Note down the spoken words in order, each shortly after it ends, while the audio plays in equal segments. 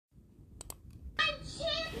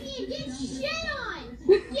and get shit on.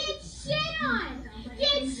 Get shit on.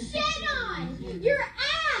 Get shit on. Your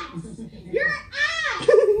ass. Your ass.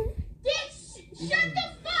 Shut the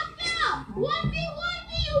fuck up. 1v1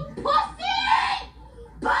 me, you pussy.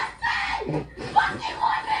 Pussy. Fucking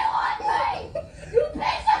 1v1 me. You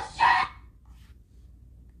piece of shit.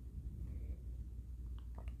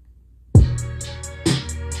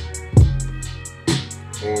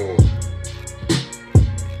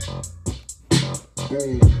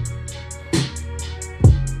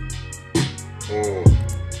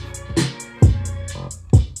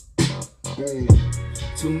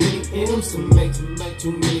 Too many M's to make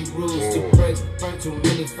too many rules to break, too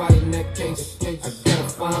many fighting that case. I gotta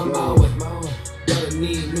find my way. Gotta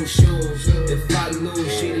need new shoes. If I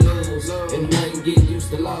lose, she lose, and I ain't get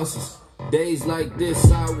used to losses. Days like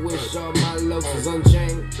this, I wish all my locals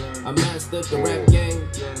unchained. I mastered the rap game,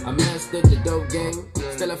 I mastered the dope game.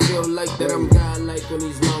 Still I feel like that I'm godlike on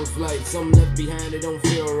these long flights. I'm left behind, it don't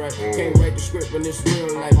feel right. Can't write the script when it's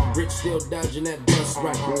real life. Rich still dodging that bus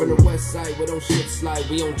right. From the west side where don't shit slide,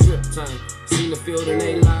 we on trip time. Seen the field in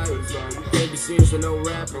they lives. Can't be serious with no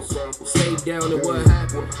rappers. Stay down and what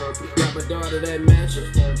happened. Got my daughter that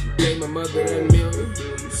mansion. Gave my mother that million.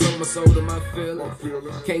 Sold my soul to my feeling.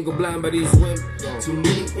 Can't go blind by these women. Too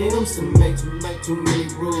many M's to make too many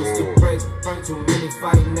rules to break, too many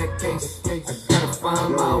fighting that case. I gotta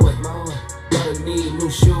find my way. Gotta need new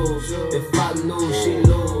shoes. If I lose, she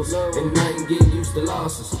lose, and I ain't getting used to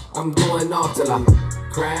losses. I'm going off till I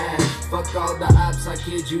crash. Fuck all the ops, I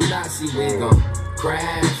kid you not. See, we gon'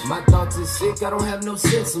 crash. My thoughts is sick, I don't have no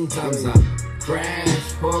sense. Sometimes I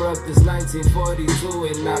crash. Pour up this 1942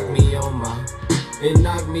 and knock me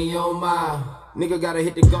on my. Nigga gotta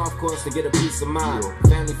hit the golf course to get a piece of mind.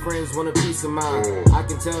 Family, friends want a piece of mind. I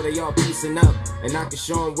can tell they all piecing up, and I can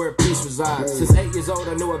show them where peace resides. Since 8 years old,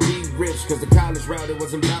 I knew I'd be rich, cause the college route, it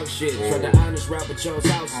wasn't about shit. Tried the honest route, but chose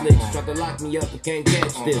house slicks. Tried to lock me up, but can't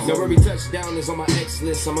catch this. Now every touchdown is on my X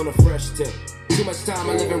list, I'm on a fresh tip. Too much time,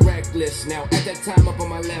 I live in reckless. Now at that time, up on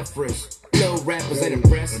my left wrist. No rappers ain't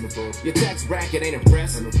impressed. Your tax bracket ain't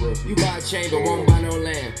impressed. You buy a chain but won't buy no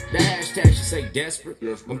land. The hashtag should say desperate.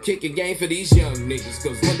 I'm kicking game for these young niggas,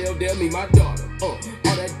 cause one day they'll meet my daughter. All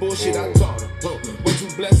that bullshit I taught her. Way too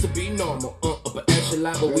blessed to be normal. Upper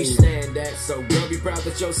echelon, but we stand that. So girl, be proud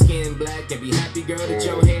that your skin black, and be happy, girl, that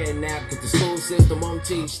your hair nap. Cause the school system won't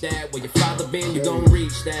teach that. Where your father been, you gon'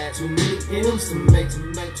 reach that. Too many M's to make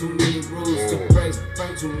too many rules to break,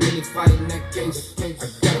 too many fighting that case. I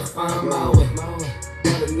gotta find my way.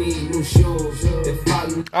 Gotta need new shoes. If I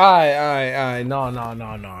Alright. No.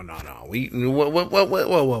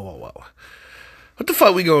 What the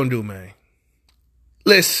fuck we gonna do, man?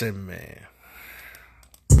 Listen, man.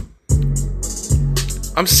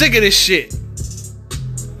 I'm sick of this shit.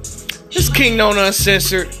 This King Known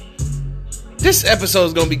Uncensored. This episode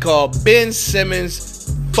is gonna be called Ben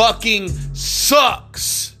Simmons Fucking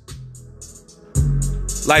Sucks.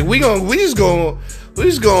 Like we just gonna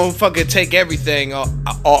fucking take everything.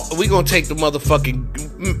 We gonna take the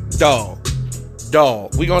motherfucking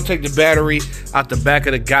dog. We gonna take the battery out the back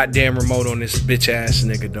of the goddamn remote on this bitch ass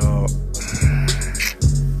nigga, dog.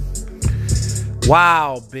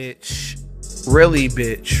 Wow, bitch. Really,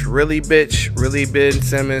 bitch. Really, Ben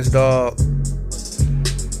Simmons, dog.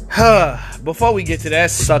 Before we get to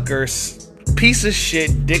that sucker's piece of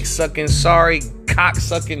shit, dick sucking, sorry, cock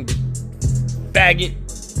sucking, faggot,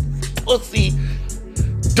 pussy,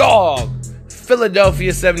 dog,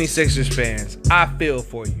 Philadelphia 76ers fans, I feel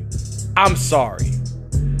for you. I'm sorry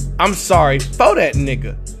for that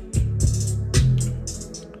nigga.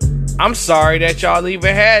 I'm sorry that y'all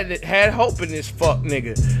even had hope in this fuck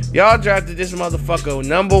nigga. Y'all drafted this motherfucker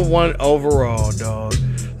number 1 overall, dog.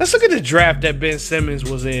 Let's look at the draft that Ben Simmons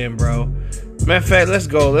was in, bro. Matter of fact, let's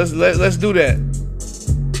go. Let's do that.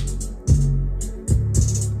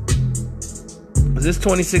 Was this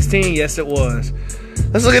 2016? Yes, it was.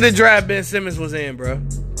 Let's look at the draft Ben Simmons was in, bro.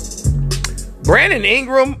 Brandon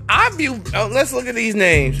Ingram. Let's look at these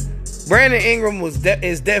names. Brandon Ingram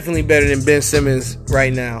is definitely better than Ben Simmons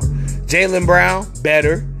right now. Jaylen Brown,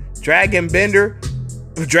 better. Dragon Bender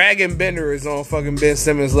is on fucking Ben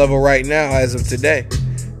Simmons level right now as of today.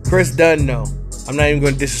 Chris Dunn, no. I'm not even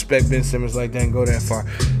going to disrespect Ben Simmons like that and go that far.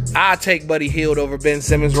 I take Buddy Hield over Ben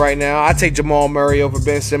Simmons right now. I take Jamal Murray over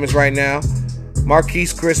Ben Simmons right now.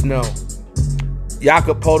 Marquise Chris, no.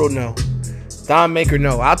 Jakob Poeltl, no. Thon Maker,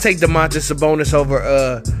 no. I'll take Domantas Sabonis over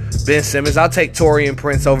Ben Simmons. I'll take Taurean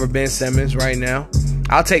Prince over Ben Simmons right now.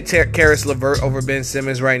 I'll take Karis LeVert over Ben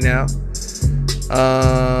Simmons right now.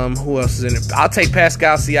 Who else is in it? I'll take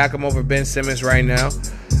Pascal Siakam over Ben Simmons right now.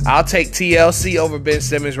 I'll take TLC over Ben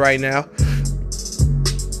Simmons right now. I'll take Taurean Prince over Ben Simmons right now. I'll take Karis LeVert over Ben Simmons right now. I'll take Pascal Siakam over Ben Simmons right now. I'll take TLC over Ben Simmons right now. I'll take TLC over Ben Simmons right now. I'll take Pascal Siakam over Ben Simmons right now. I'll take TLC over Ben Simmons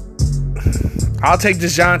right now. I'll take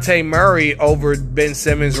DeJounte Murray over Ben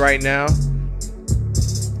Simmons right now.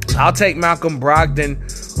 I'll take Malcolm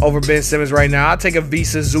Brogdon over Ben Simmons right now. I'll take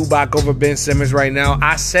Ivica Zubac over Ben Simmons right now.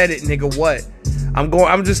 I said it, nigga. What?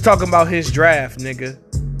 I'm just talking about his draft, nigga.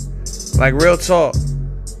 Like, real talk.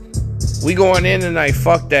 We going in tonight.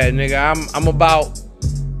 Fuck that, nigga. I'm about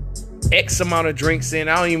X amount of drinks in.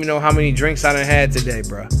 I don't even know how many drinks I done had today,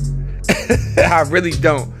 bro. I really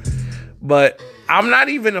don't. But I'm not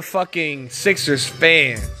even a fucking Sixers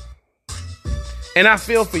fan. And I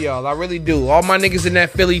feel for y'all. I really do. All my niggas in that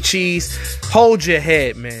Philly cheese, hold your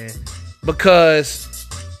head, man. Because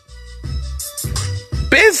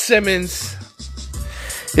Ben Simmons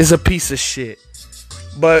is a piece of shit.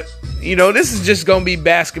 But, you know, this is just going to be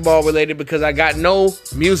basketball related because I got no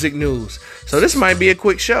music news. So this might be a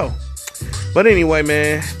quick show. But anyway,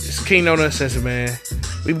 man, it's King No Uncensored, man.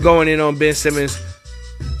 We're going in on Ben Simmons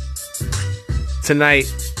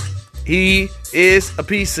tonight. He is a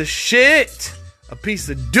piece of shit. A piece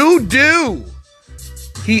of doo-doo.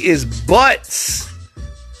 He is butts.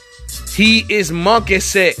 He is monkey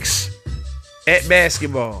sex at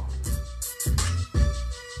basketball.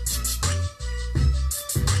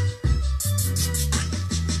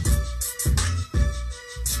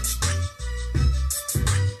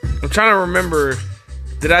 I'm trying to remember,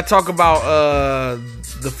 did I talk about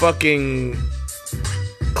the fucking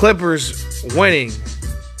Clippers winning?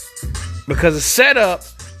 Because it set up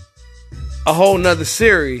a whole nother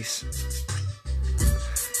series.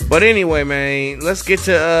 But anyway, man, let's get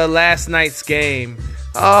to last night's game.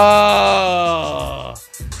 The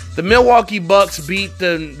Milwaukee Bucks beat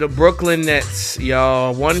the Brooklyn Nets,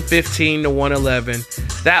 y'all,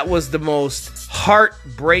 115-111. That was the most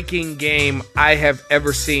heartbreaking game I have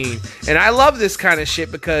ever seen. And I love this kind of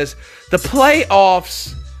shit because the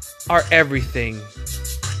playoffs are everything.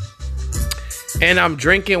 And I'm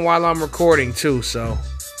drinking while I'm recording too, so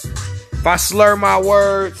if I slur my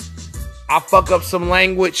words, I fuck up some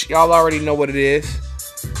language, y'all already know what it is.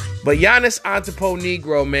 But Giannis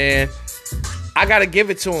Antetokounmpo, man, I gotta give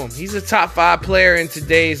it to him. He's a top 5 player in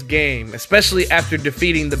today's game, especially after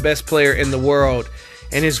defeating the best player in the world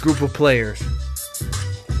and his group of players.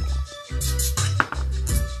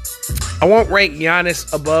 I won't rank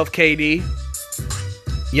Giannis above KD.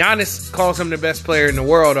 Giannis calls him the best player in the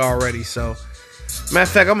world already, so matter of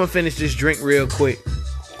fact, I'm gonna finish this drink real quick.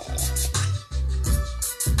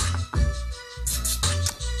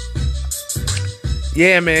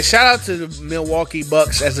 Yeah, man. Shout out to the Milwaukee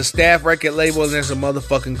Bucks as a staff record label and as a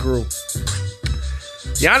motherfucking crew.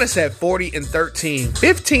 Giannis had 40 and 13.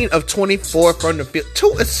 15 of 24 from the field.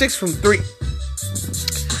 2 of 6 from 3.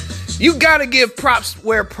 You gotta give props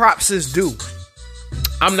where props is due.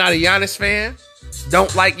 I'm not a Giannis fan.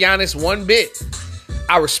 Don't like Giannis one bit.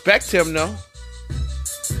 I respect him, though.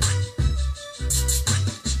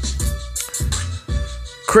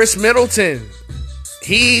 Chris Middleton.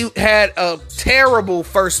 He had a terrible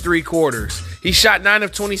first 3 quarters. He shot 9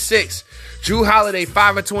 of 26. Jrue Holiday,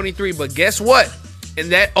 5 of 23. But guess what? In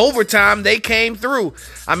that overtime, they came through.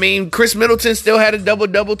 I mean, Chris Middleton still had a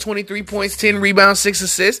double-double, 23 points, 10 rebounds, 6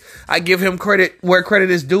 assists. I give him credit where credit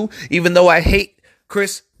is due, even though I hate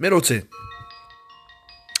Chris Middleton.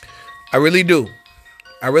 I really do.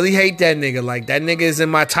 I really hate that nigga. Like, that nigga is in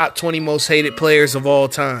my top 20 most hated players of all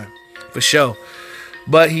time. For sure.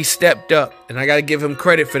 But he stepped up, and I got to give him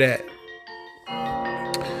credit for that.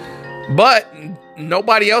 But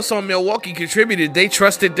nobody else on Milwaukee contributed. They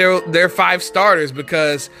trusted their 5 starters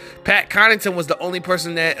because Pat Connaughton was the only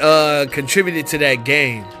person that contributed to that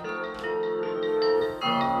game.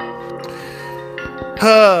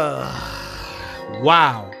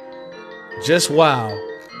 Wow. Just wow.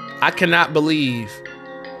 I cannot believe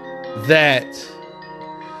that.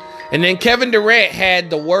 And then Kevin Durant had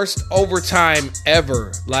the worst overtime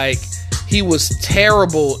ever. Like, he was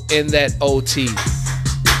terrible in that OT.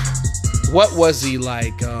 What was he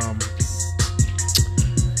like?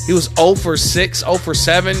 He was 0 for 6, 0 for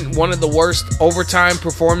 7. One of the worst overtime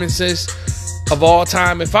performances of all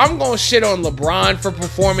time. If I'm going to shit on LeBron for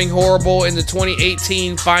performing horrible in the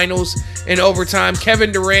 2018 finals in overtime,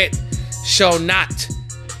 Kevin Durant shall not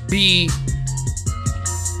be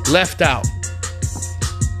left out.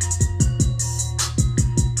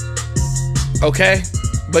 Okay?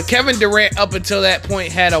 But Kevin Durant, up until that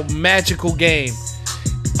point, had a magical game.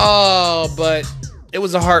 Oh, but it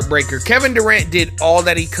was a heartbreaker. Kevin Durant did all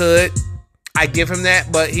that he could. I give him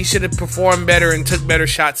that, but he should have performed better and took better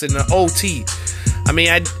shots in the OT. I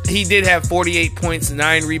mean, he did have 48 points,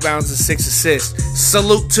 9 rebounds, and 6 assists.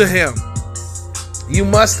 Salute to him. You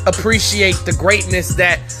must appreciate the greatness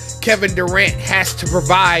that Kevin Durant has to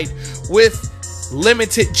provide with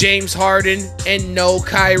limited James Harden and no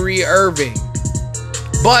Kyrie Irving.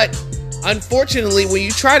 But unfortunately, when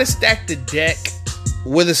you try to stack the deck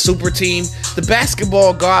with a super team, the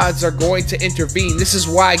basketball gods are going to intervene. This is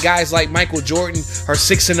why guys like Michael Jordan are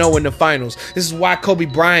 6-0 in the finals. This is why Kobe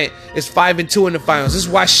Bryant is 5-2 in the finals. This is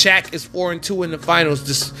why Shaq is 4-2 in the finals.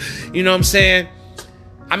 Just, you know what I'm saying?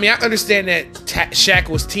 I mean, I understand that Shaq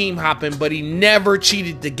was team hopping, but he never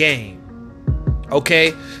cheated the game.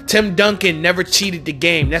 Okay? Tim Duncan never cheated the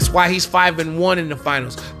game. That's why he's 5-1 in the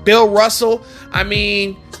finals. Bill Russell, I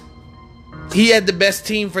mean, he had the best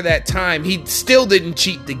team for that time. He still didn't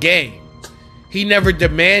cheat the game. He never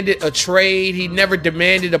demanded a trade. He never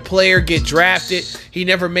demanded a player get drafted. He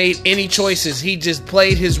never made any choices. He just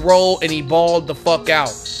played his role and he balled the fuck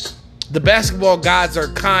out. The basketball gods are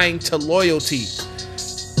kind to loyalty.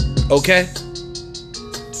 Okay?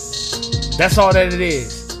 That's all that it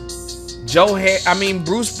is.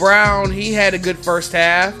 Bruce Brown, he had a good first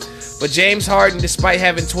half. But James Harden, despite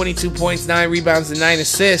having 22 points, 9 rebounds, and 9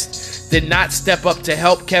 assists, did not step up to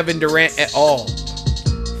help Kevin Durant at all.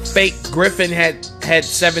 Fake Griffin had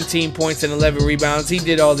 17 points and 11 rebounds. He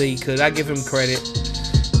did all that he could. I give him credit.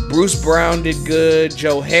 Bruce Brown did good.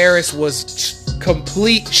 Joe Harris was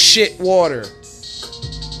complete shit water.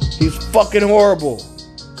 He's fucking horrible.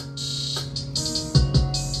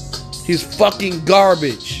 He's fucking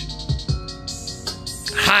garbage.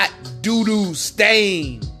 Hot doo-doo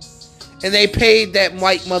stain. And they paid that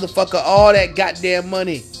white motherfucker all that goddamn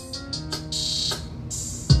money.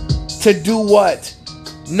 To do what?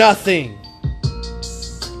 Nothing.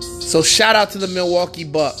 So shout out to the Milwaukee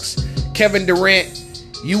Bucks. Kevin Durant,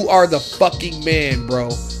 you are the fucking man, bro.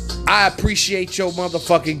 I appreciate your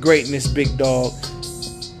motherfucking greatness, big dog.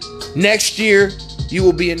 Next year, you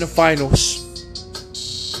will be in the finals.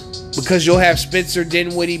 Because you'll have Spencer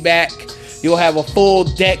Dinwiddie back. You'll have a full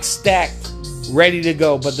deck stacked, ready to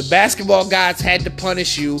go. But the basketball gods had to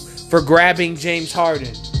punish you for grabbing James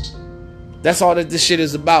Harden. That's all that this shit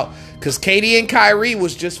is about. Because KD and Kyrie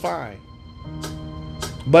was just fine.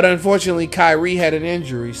 But unfortunately, Kyrie had an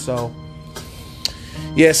injury. So,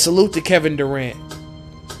 yeah, salute to Kevin Durant.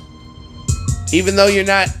 Even though you're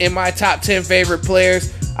not in my top 10 favorite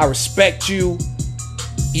players, I respect you.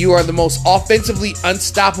 You are the most offensively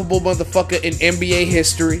unstoppable motherfucker in NBA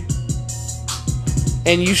history.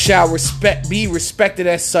 And you shall be respected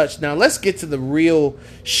as such. Now, let's get to the real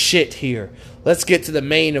shit here. Let's get to the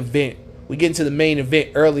main event. We get into the main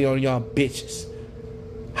event early on, y'all bitches.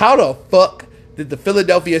 How the fuck did the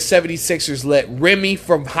Philadelphia 76ers let Remy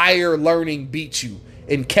from Higher Learning beat you?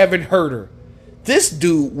 And Kevin Huerter. This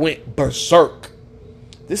dude went berserk.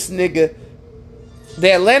 This nigga.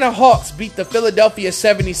 The Atlanta Hawks beat the Philadelphia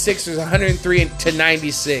 76ers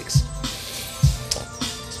 103-96.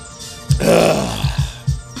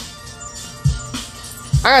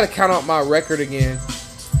 I gotta count out my record again.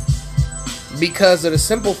 Because of the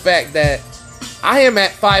simple fact that I am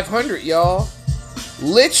at 500, y'all.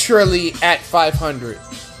 Literally at 500.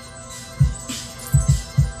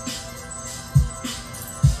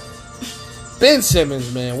 Ben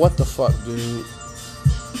Simmons, man. What the fuck, dude?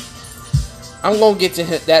 I'm gonna get to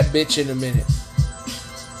that bitch in a minute.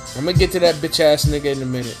 I'm gonna get to that bitch ass nigga in a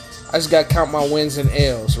minute. I just gotta count my wins and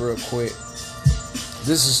L's real quick.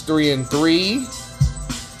 This is 3-3.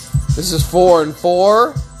 This is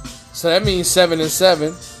 4-4. So that means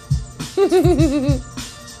 7-7.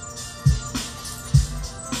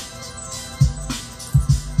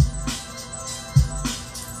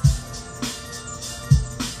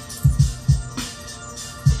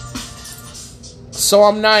 So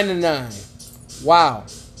I'm 9-9. Wow.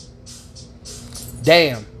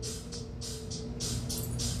 Damn.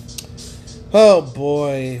 Oh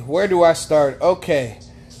boy. Where do I start? Okay.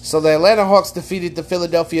 So the Atlanta Hawks defeated the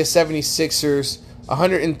Philadelphia 76ers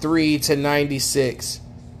 103-96.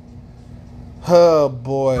 Oh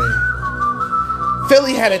boy.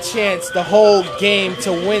 Philly had a chance the whole game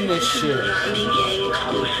to win this shit.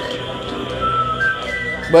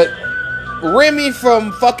 But Remy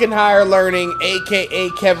from fucking Higher Learning, aka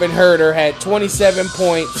Kevin Huerter, had 27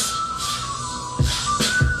 points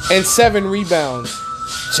and 7 rebounds.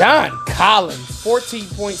 John Collins, 14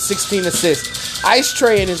 points, 16 assists. Ice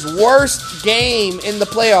Trae in his worst game in the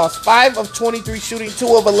playoffs, 5 of 23 shooting,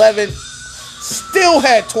 2 of 11, still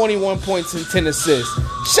had 21 points and 10 assists.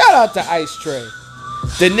 Shout out to Ice Trae.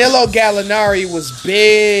 Danilo Gallinari was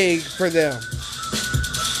big for them.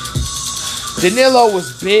 Danilo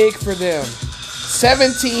was big for them.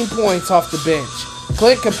 17 points off the bench.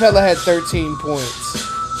 Clint Capella had 13 points.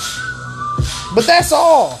 But that's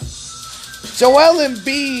all. Joel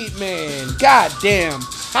Embiid, man. God damn.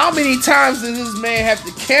 How many times does this man have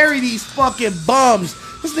to carry these fucking bums?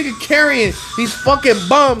 This nigga carrying these fucking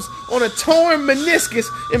bums on a torn meniscus,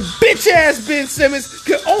 and bitch ass Ben Simmons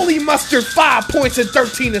could only muster 5 points and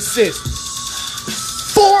 13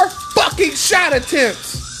 assists. 4 fucking shot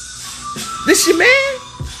attempts. This your man?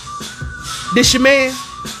 This your man?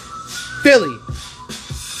 Philly.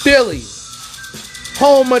 Philly.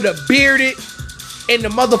 Home of the bearded and the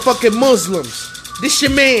motherfucking Muslims. This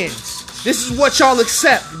your mans. This is what y'all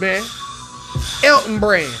accept, man. Elton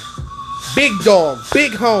Brand. Big dog.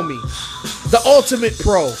 Big homie. The ultimate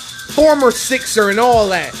pro. Former Sixer and all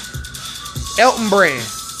that. Elton Brand.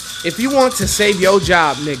 If you want to save your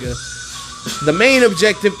job, nigga, the main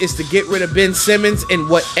objective is to get rid of Ben Simmons and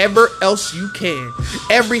whatever else you can.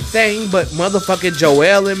 Everything but motherfucking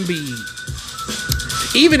Joel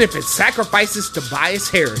Embiid. Even if it sacrifices Tobias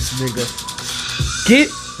Harris, nigga. Get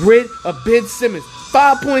rid of Ben Simmons.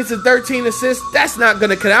 5 points and 13 assists. That's not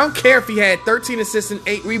gonna cut. I don't care if he had 13 assists and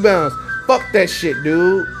 8 rebounds. Fuck that shit,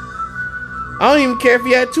 dude. I don't even care if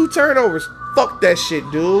he had 2 turnovers. Fuck that shit,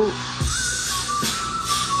 dude.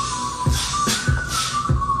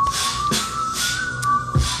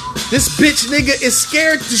 This bitch nigga is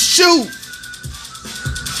scared to shoot.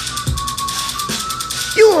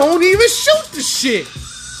 You won't even shoot the shit.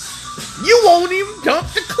 You won't even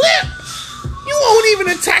dunk the clip. You won't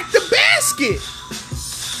even attack the basket.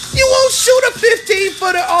 You won't shoot a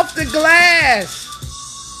 15-footer off the glass.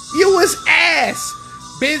 You was ass.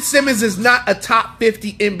 Ben Simmons is not a top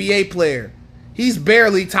 50 NBA player. He's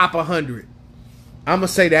barely top 100. I'm going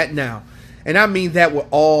to say that now. And I mean that with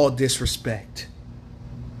all disrespect.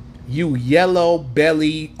 You yellow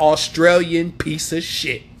belly Australian piece of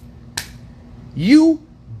shit. You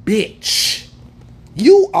bitch.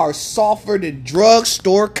 You are softer than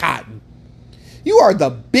drugstore cotton. You are the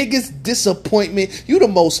biggest disappointment. You the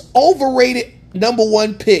most overrated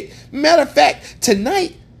 #1 pick. Matter of fact,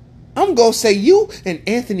 tonight, I'm going to say you and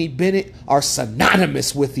Anthony Bennett are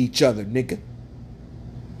synonymous with each other, nigga.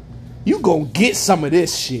 You going to get some of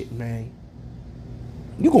this shit, man.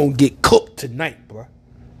 You going to get cooked tonight, bro.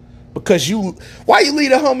 Because you, why you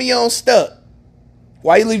leave the homie on stuck?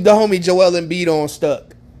 Why you leave the homie Joel Embiid on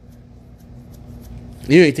stuck?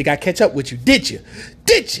 You didn't think I'd catch up with you, did you?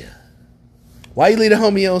 Did you? Why you leave the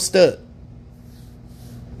homie on stuck?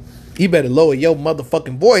 You better lower your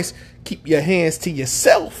motherfucking voice. Keep your hands to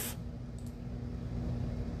yourself.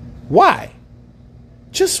 Why?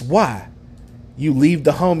 Just why? You leave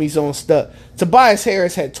the homies on stuck. Tobias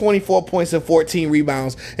Harris had 24 points and 14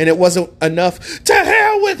 rebounds, and it wasn't enough. To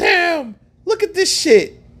hell with him! Look at this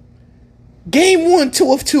shit. Game 1,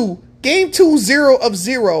 2 of 2. Game 2, 0 of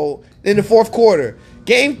 0 in the fourth quarter.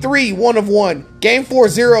 Game 3, 1 of 1. Game 4,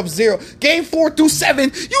 0 of 0. Game 4 through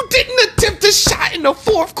 7, you didn't attempt a shot in the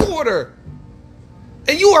fourth quarter.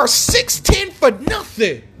 And you are 6'10" for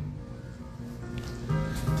nothing.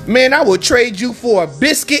 Man, I would trade you for a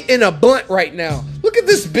biscuit and a blunt right now. Look at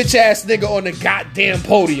this bitch ass nigga on the goddamn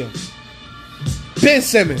podium. Ben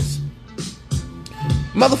Simmons.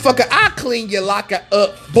 Motherfucker, I'll clean your locker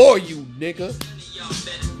up for you, nigga.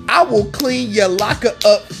 I will clean your locker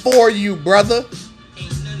up for you, brother.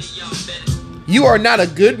 You are not a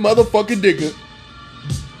good motherfucking nigga.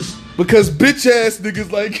 Because bitch ass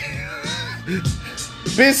niggas like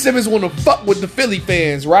Ben Simmons wanna fuck with the Philly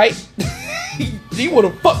fans, right? He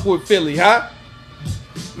wanna fuck with Philly, huh?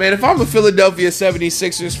 Man, if I'm a Philadelphia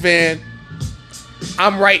 76ers fan,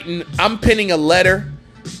 I'm penning a letter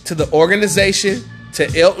to the organization,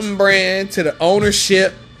 to Elton Brand, to the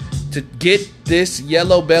ownership, to get this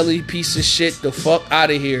yellow belly piece of shit the fuck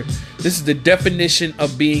out of here. This is the definition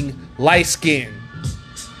of being light-skinned.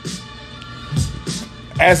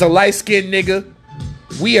 As a light-skinned nigga,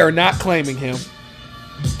 we are not claiming him.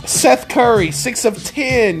 Seth Curry, 6 of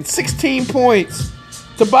 10, 16 points.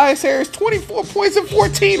 Tobias Harris, 24 points and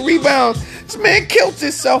 14 rebounds. This man killed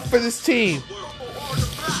himself for this team.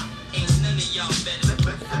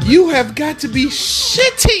 You have got to be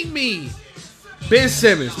shitting me. Ben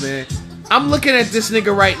Simmons, man. I'm looking at this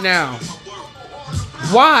nigga right now.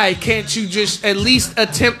 Why can't you just at least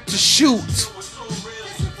attempt to shoot?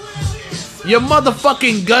 Your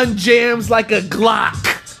motherfucking gun jams like a Glock.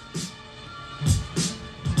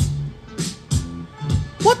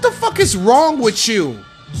 What the fuck is wrong with you?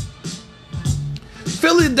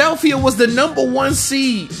 Philadelphia was the #1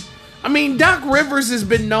 seed. I mean, Doc Rivers has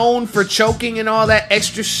been known for choking and all that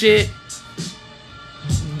extra shit.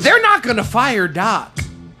 They're not gonna fire Doc.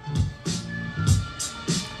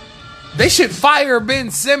 They should fire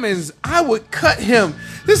Ben Simmons. I would cut him.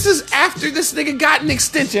 This is after this nigga got an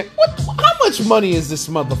extension. How much money is this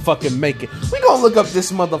motherfucker making? We gonna look up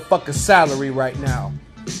this motherfucker's salary right now.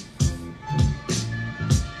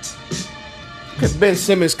 Ben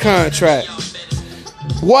Simmons contract.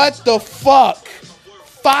 What the fuck?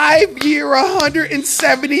 5-year,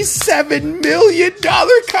 $177 million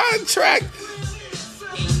contract.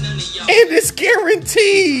 And it's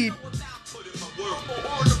guaranteed.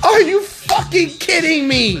 Are you fucking kidding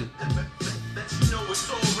me?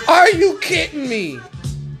 Are you kidding me?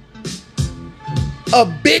 A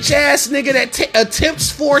bitch ass nigga that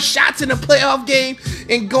attempts 4 shots in a playoff game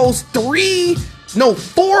and goes 4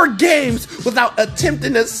 games without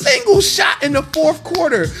attempting a single shot in the fourth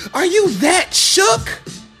quarter. Are you that shook?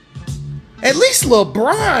 At least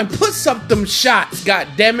LeBron puts up them shots,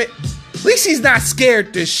 goddammit. At least he's not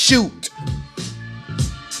scared to shoot.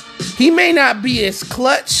 He may not be as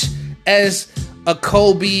clutch as a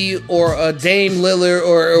Kobe or a Dame Lillard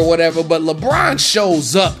or whatever, but LeBron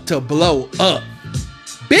shows up to blow up.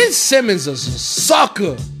 Ben Simmons is a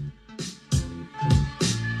sucker.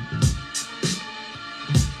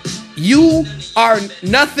 You are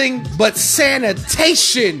nothing but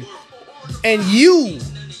sanitation, and you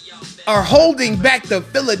are holding back the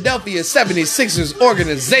Philadelphia 76ers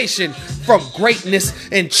organization from greatness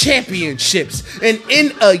and championships. And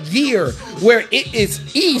in a year where it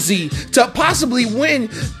is easy to possibly win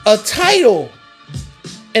a title,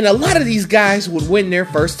 and a lot of these guys would win their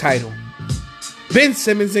first title, Ben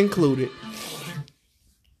Simmons included.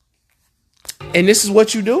 And this is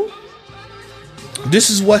what you do? This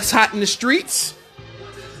is what's hot in the streets?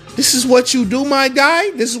 This is what you do, my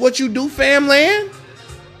guy? This is what you do, famland?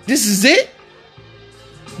 This is it?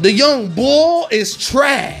 The young bull is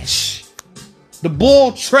trash. The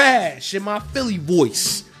bull trash in my Philly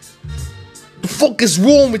voice. The fuck is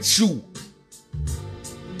wrong with you?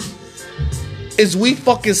 Is we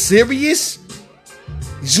fucking serious?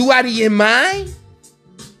 Is you out of your mind?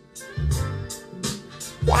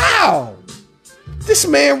 Wow. This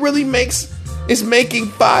man really is making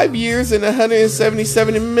 5 years and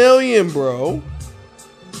 $177 million, bro.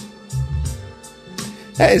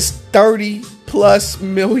 That is 30 plus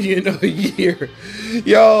million a year.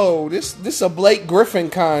 Yo, this a Blake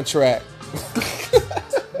Griffin contract.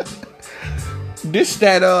 This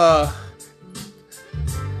that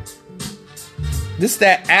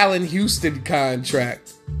Allen Houston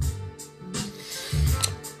contract.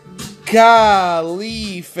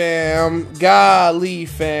 Golly, fam. Golly,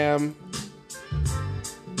 fam.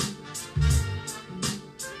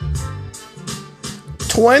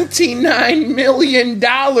 $29 million,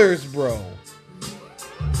 bro.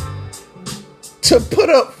 To put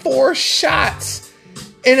up 4 shots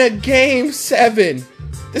in a game 7.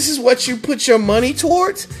 This is what you put your money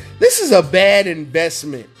towards? This is a bad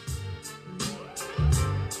investment.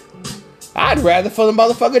 I'd rather for the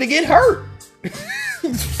motherfucker to get hurt.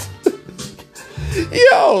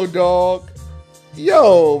 Yo, dog.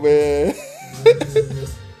 Yo, man.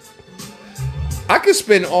 I could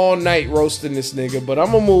spend all night roasting this nigga, but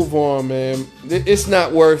I'm gonna move on, man. It's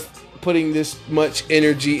not worth putting this much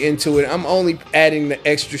energy into it. I'm only adding the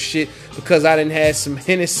extra shit because I done had some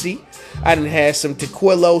Hennessy, I done had some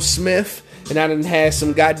Tequila Smith, and I done had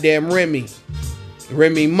some goddamn Remy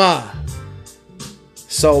Ma.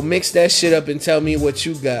 So mix that shit up and tell me what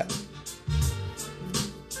you got.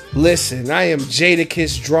 Listen, I am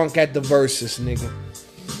Jadakiss drunk at the verses, nigga.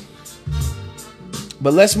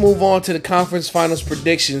 But let's move on to the conference finals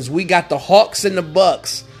predictions. We got the Hawks and the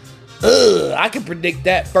Bucks. I can predict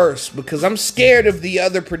that first because I'm scared of the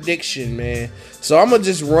other prediction, man. So I'm going to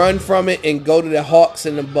just run from it and go to the Hawks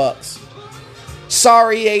and the Bucks.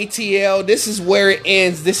 Sorry, ATL. This is where it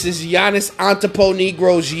ends. This is Giannis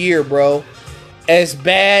Antetokounmpo's year, bro. As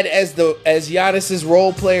bad as Giannis's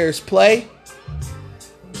role players play,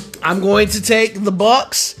 I'm going to take the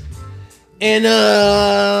Bucks in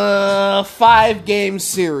a 5-game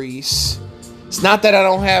series. It's not that I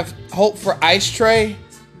don't have hope for Ice Trae.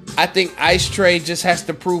 I think Ice Trae just has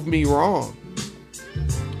to prove me wrong.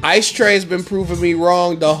 Ice Trae has been proving me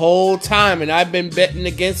wrong the whole time, and I've been betting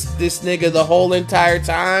against this nigga the whole entire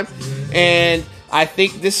time. And I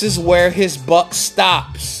think this is where his buck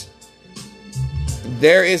stops.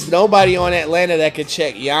 There is nobody on Atlanta that can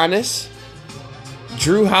check Giannis.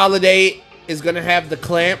 Drew Holiday is going to have the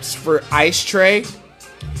clamps for Ice Trae.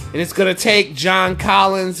 And it's going to take John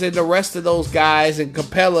Collins and the rest of those guys and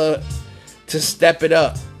Capella to step it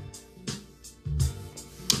up.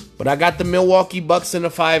 But I got the Milwaukee Bucks in a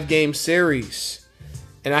 5-game series.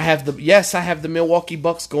 And I have the Milwaukee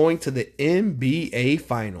Bucks going to the NBA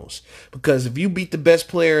Finals. Because if you beat the best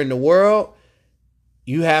player in the world,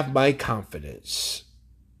 you have my confidence.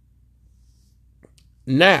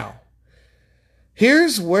 Now,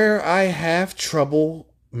 here's where I have trouble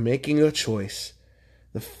making a choice.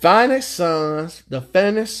 The Phoenix Suns,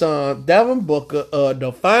 Devin Booker,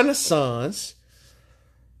 the Phoenix Suns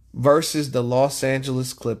versus the Los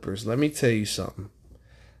Angeles Clippers. Let me tell you something.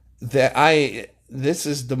 This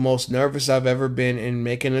is the most nervous I've ever been in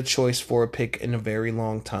making a choice for a pick in a very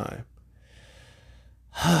long time.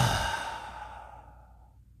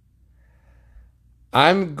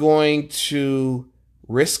 I'm going to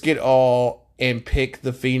risk it all and pick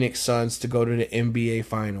the Phoenix Suns to go to the NBA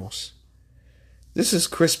Finals. This is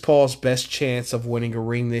Chris Paul's best chance of winning a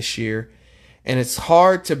ring this year, and it's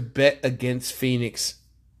hard to bet against Phoenix,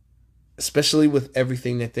 especially with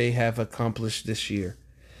everything that they have accomplished this year.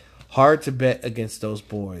 Hard to bet against those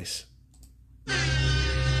boys.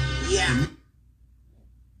 Yeah.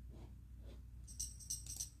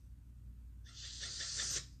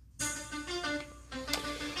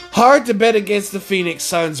 Hard to bet against the Phoenix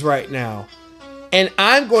Suns right now. And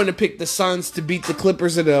I'm going to pick the Suns to beat the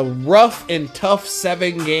Clippers in a rough and tough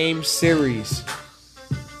 7-game series.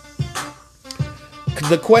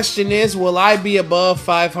 The question is, will I be above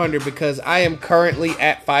 500? Because I am currently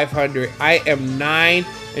at 500. I am 9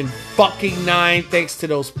 thanks to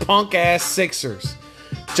those punk-ass Sixers.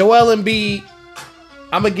 Joel Embiid,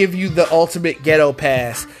 I'm going to give you the ultimate ghetto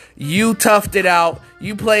pass. You toughed it out.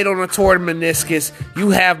 You played on a torn meniscus. You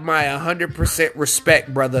have my 100%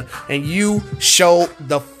 respect, brother. And you showed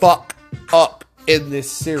the fuck up in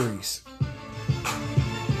this series.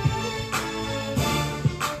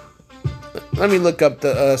 Let me look up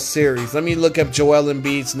the series. Let me look up Joel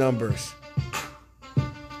Embiid's numbers.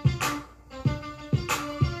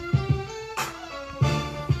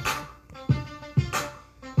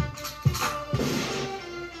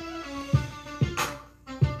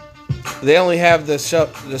 They only have the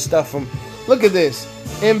stuff from... Look at this.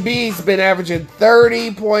 Embiid's been averaging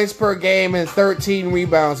 30 points per game and 13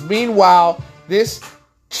 rebounds. Meanwhile, this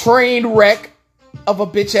train wreck of a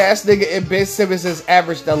bitch-ass nigga in Ben Simmons has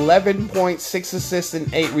averaged 11 points, 6 assists,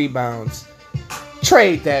 and 8 rebounds.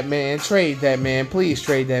 Trade that man. Trade that man. Please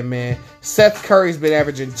trade that man. Seth Curry's been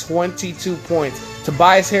averaging 22 points.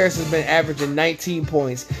 Tobias Harris has been averaging 19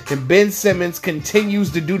 points. And Ben Simmons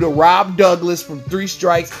continues to do the Rob Douglas from 3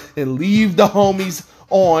 strikes and leave the homies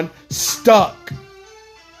on stuck.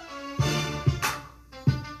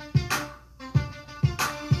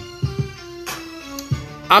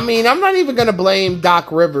 I mean, I'm not even going to blame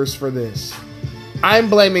Doc Rivers for this.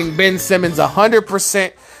 I'm blaming Ben Simmons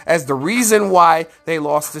 100% as the reason why they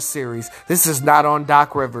lost the series. This is not on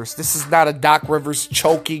Doc Rivers. This is not a Doc Rivers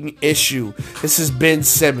choking issue. This is Ben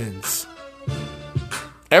Simmons.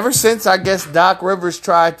 Ever since, I guess, Doc Rivers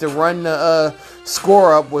tried to run the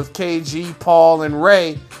score up with KG, Paul, and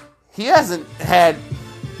Ray, he hasn't had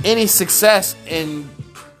any success in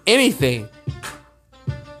anything.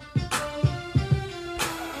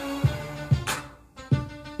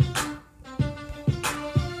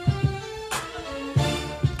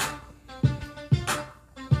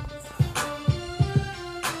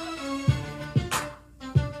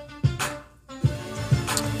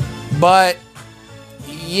 But,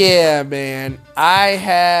 yeah, man, I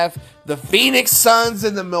have the Phoenix Suns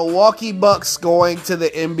and the Milwaukee Bucks going to the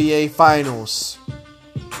NBA Finals.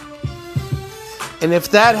 And if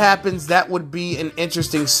that happens, that would be an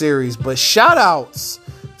interesting series. But shout-outs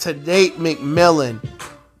to Nate McMillan.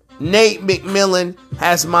 Nate McMillan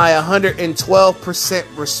has my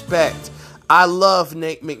 112% respect. I love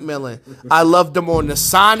Nate McMillan. I loved him on the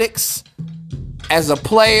Sonics as a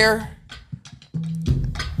player.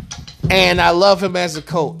 And I love him as a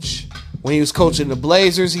coach. When he was coaching the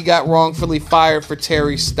Blazers, he got wrongfully fired for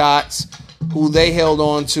Terry Stotts, who they held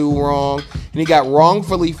on to wrong. And he got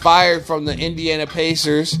wrongfully fired from the Indiana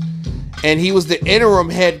Pacers. And he was the interim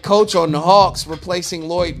head coach on the Hawks, replacing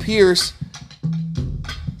Lloyd Pierce.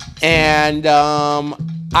 And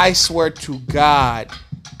I swear to God,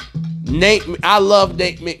 I love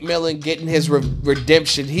Nate McMillan getting his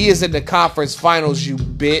redemption. He is in the conference finals, you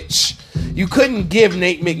bitch. You couldn't give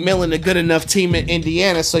Nate McMillan a good enough team in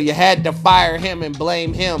Indiana, so you had to fire him and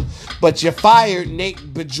blame him. But you fired Nate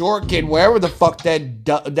Bjorken, wherever the fuck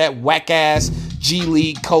that whack-ass G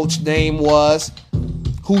League coach name was,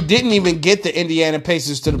 who didn't even get the Indiana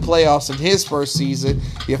Pacers to the playoffs in his first season.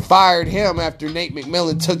 You fired him after Nate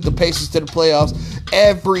McMillan took the Pacers to the playoffs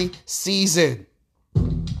every season.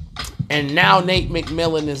 And now Nate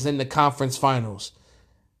McMillan is in the conference finals.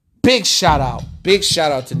 Big shout out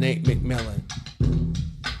to Nate McMillan.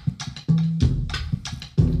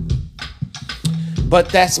 But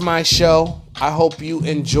that's my show. I hope you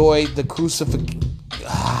enjoyed the crucifixion.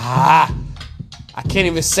 I can't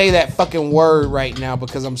even say that fucking word right now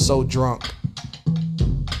because I'm so drunk.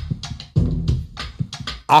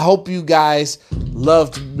 I hope you guys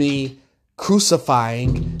loved me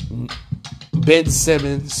crucifying Ben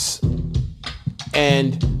Simmons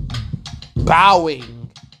and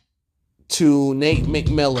bowing to Nate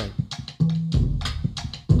McMillan.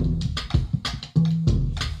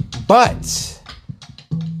 But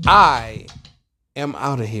I am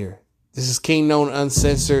out of here. This is King Known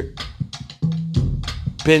Uncensored.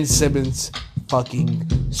 Ben Simmons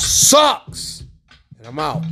fucking sucks. And I'm out.